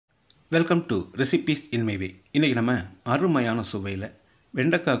Welcome to recipes in my way. இன்றைக்கி நம்ம அருமையான சுவையில்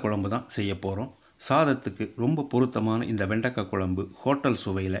வெண்டைக்காய் குழம்பு தான் செய்ய போகிறோம். சாதத்துக்கு ரொம்ப பொருத்தமான இந்த வெண்டைக்காய் குழம்பு ஹோட்டல்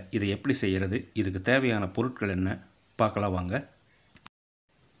சுவையில் இதை எப்படி செய்கிறது, இதுக்கு தேவையான பொருட்கள் என்ன பார்க்கலாம் வாங்க.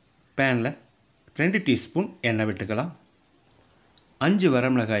 பேனில் 2 டீஸ்பூன் எண்ணெய் விட்டுக்கலாம். 5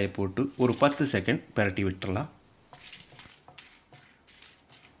 வரமிளகாயை போட்டு ஒரு 10 செகண்ட் பிரட்டி விட்டுடலாம்.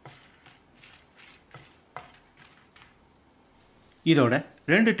 இதோட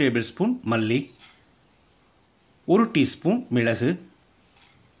 2 டேபிள் ஸ்பூன் மல்லி, 1 டீஸ்பூன் மிளகு,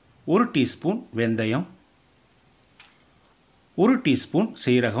 1 டீஸ்பூன் வெந்தயம், 1 டீஸ்பூன்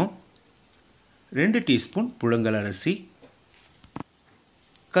சீரகம், 2 டீஸ்பூன் புழுங்கல் அரிசி,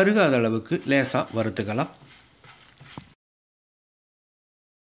 கருகாத அளவுக்கு லேசாக வறுத்துக்கலாம்.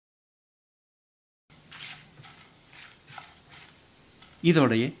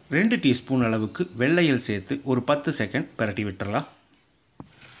 இதோடைய 2 டீஸ்பூன் அளவுக்கு வெள்ளையில் சேர்த்து ஒரு 10 செகண்ட் பிரட்டி விட்டுறலாம்.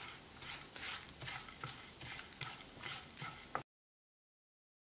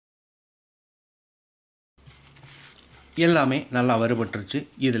 எல்லாமே நல்லா வறுபட்டுருச்சு.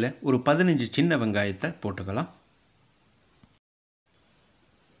 இதில் ஒரு 15 சின்ன வெங்காயத்தை போட்டுக்கலாம்.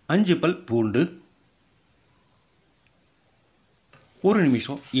 5 பல் பூண்டு. 1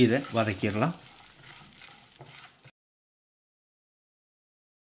 நிமிஷம் இதை வதக்கிடலாம்.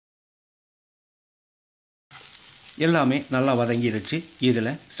 எல்லாமே நல்லா வதங்கிருச்சு.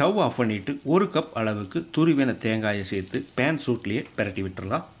 இதில் ஸ்டவ் ஆஃப் பண்ணிவிட்டு 1 கப் அளவுக்கு துருவின தேங்காயை சேர்த்து பேன் சூட்லேயே பிரட்டி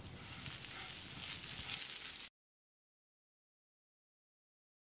விட்டுடலாம்.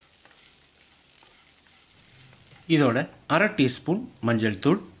 இதோட 1/2 டீஸ்பூன் மஞ்சள்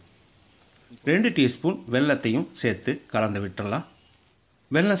தூள், 2 டீஸ்பூன் வெல்லத்தையும் சேர்த்து கலந்து விட்டுடலாம்.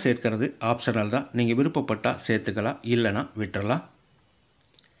 வெல்லம் சேர்க்கிறது ஆப்ஷனல் தான், நீங்கள் விருப்பப்பட்டால் சேர்த்துக்கலாம், இல்லைனா விட்டுடலாம்.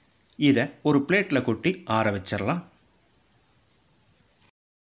 இதை ஒரு பிளேட்டில் கொட்டி ஆற வச்சிடலாம்.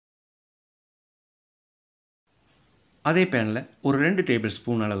 அதே பேனில் ஒரு 2 டேபிள்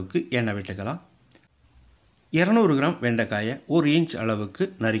ஸ்பூன் அளவுக்கு எண்ணெய் விட்டுக்கலாம். 200 கிராம் வெண்டைக்காயை 1 இன்ச் அளவுக்கு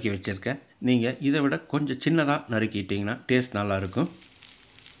நறுக்கி வச்சுருக்கேன். நீங்கள் இதை விட கொஞ்சம் சின்னதாக நறுக்கிட்டிங்கன்னா டேஸ்ட் நல்லாயிருக்கும்.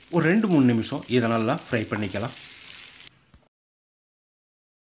 ஒரு 2-3 நிமிஷம் இதை நல்லா ஃப்ரை பண்ணிக்கலாம்.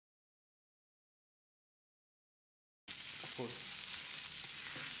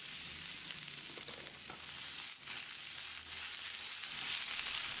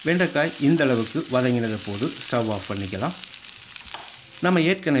 வெண்டைக்காய் இந்த அளவுக்கு வதங்கினது போது ஸ்டவ் ஆஃப் பண்ணிக்கலாம். நம்ம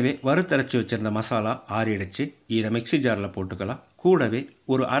ஏற்கனவே வறுத்தரைச்சி வச்சுருந்த மசாலா ஆறிடுச்சு. இதை மிக்ஸி ஜாரில் போட்டுக்கலாம். கூடவே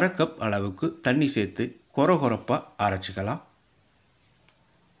ஒரு 1/2 கப் அளவுக்கு தண்ணி சேர்த்து கொரகொரப்பாக அரைச்சிக்கலாம்.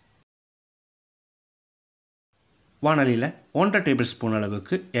 வாணலியில் 1/2 டேபிள் ஸ்பூன்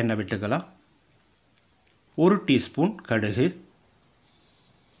அளவுக்கு எண்ணெய் விட்டுக்கலாம். 1 டீஸ்பூன் கடுகு,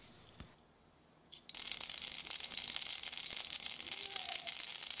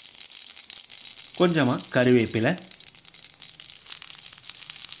 கொஞ்சமாக கறிவேப்பிலை,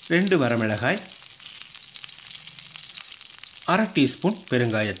 2 வரமிளகாய், 1/2 டீஸ்பூன்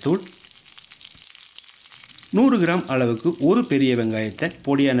பெருங்காயத்தூள், 100 கிராம் அளவுக்கு ஒரு பெரிய வெங்காயத்தை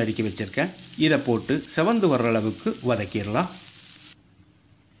பொடியாக நறுக்கி வச்சுருக்கேன். இதை போட்டு செவந்து வர்ற அளவுக்கு வதக்கிடலாம்.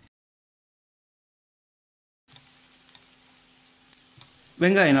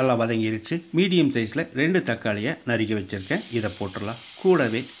 வெங்காயம் நல்லா வதங்கிருச்சு. மீடியம் சைஸில் 2 தக்காளியை நறுக்கி வச்சுருக்கேன். இதை போட்டுடலாம்.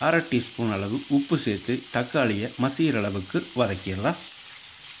 கூடவே 1/2 டீஸ்பூன் அளவு உப்பு சேர்த்து தக்காளியை மசிகிற அளவுக்கு வதக்கிடலாம்.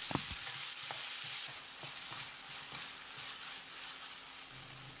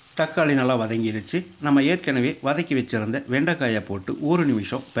 தக்காளி நல்லா வதங்கிருச்சு. நம்ம ஏற்கனவே வதக்கி வச்சுருந்த வெண்டைக்காயை போட்டு 1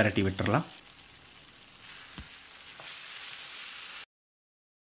 நிமிஷம் பிரட்டி விட்டுறலாம்.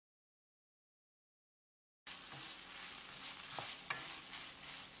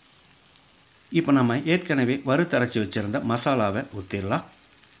 இப்போ நம்ம ஏற்கனவே வறுத்தரைச்சி வச்சுருந்த மசாலாவை ஊற்றிடலாம்.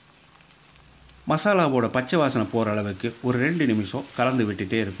 மசாலாவோட பச்சை வாசனை போகிற அளவுக்கு ஒரு 2 நிமிஷம் கலந்து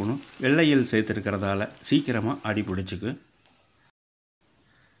விட்டுட்டே இருக்கணும். வெள்ளையில் சேர்த்துருக்கிறதால சீக்கிரமாக அடி பிடிச்சிக்கு.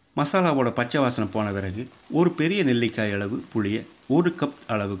 மசாலாவோட பச்சை வாசனை போன பிறகு ஒரு பெரிய நெல்லிக்காய் அளவு புளியை 1 கப்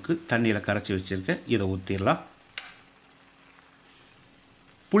அளவுக்கு தண்ணியில் கரைச்சி வச்சுருக்கேன். இதை ஊற்றிடலாம்.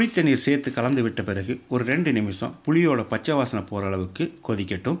 புளி தண்ணீர் சேர்த்து கலந்து விட்ட பிறகு ஒரு 2 நிமிஷம் புளியோட பச்சை வாசனை போகிற அளவுக்கு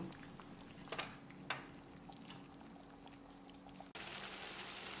கொதிக்கட்டும்.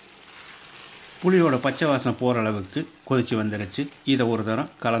 புளியோட பச்சை வாசனை போகிற அளவுக்கு கொதித்து வந்துடுச்சு. இதை ஒரு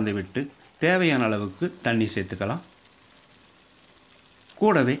தரம் கலந்து விட்டு தேவையான அளவுக்கு தண்ணி சேர்த்துக்கலாம்.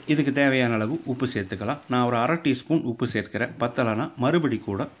 கூடவே இதுக்கு தேவையான அளவு உப்பு சேர்த்துக்கலாம். நான் ஒரு 1/2 டீஸ்பூன் உப்பு சேர்க்கிறேன். பத்தலைனா மறுபடி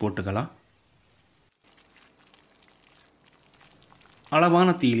கூட போட்டுக்கலாம்.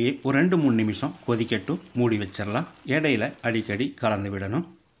 அளவான தீயிலேயே ஒரு 2-3 நிமிஷம் கொதிக்கட்டும். மூடி வச்சிடலாம். இடையில அடிக்கடி கலந்து விடணும்.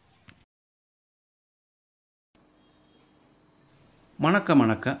 மணக்க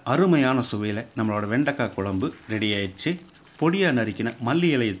மணக்க அருமையான சுவையில் நம்மளோட வெண்டைக்காய் குழம்பு ரெடி ஆயிடுச்சு. பொடியாக நறுக்கின மல்லி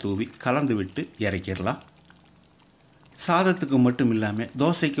இலையை தூவி கலந்து விட்டு இறக்கிடலாம். சாதத்துக்கு மட்டும் இல்லாமல்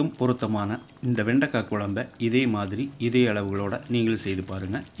தோசைக்கும் பொருத்தமான இந்த வெண்டைக்காய் குழம்பை இதே மாதிரி இதே அளவுகளோடு நீங்களும் செய்து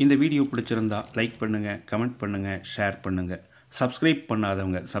பாருங்கள். இந்த வீடியோ பிடிச்சிருந்தா லைக் பண்ணுங்கள், கமெண்ட் பண்ணுங்கள், ஷேர் பண்ணுங்கள். சப்ஸ்கிரைப்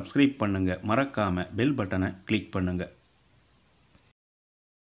பண்ணாதவங்க சப்ஸ்கிரைப் பண்ணுங்கள். மறக்காமல் பெல் பட்டனை கிளிக் பண்ணுங்கள்.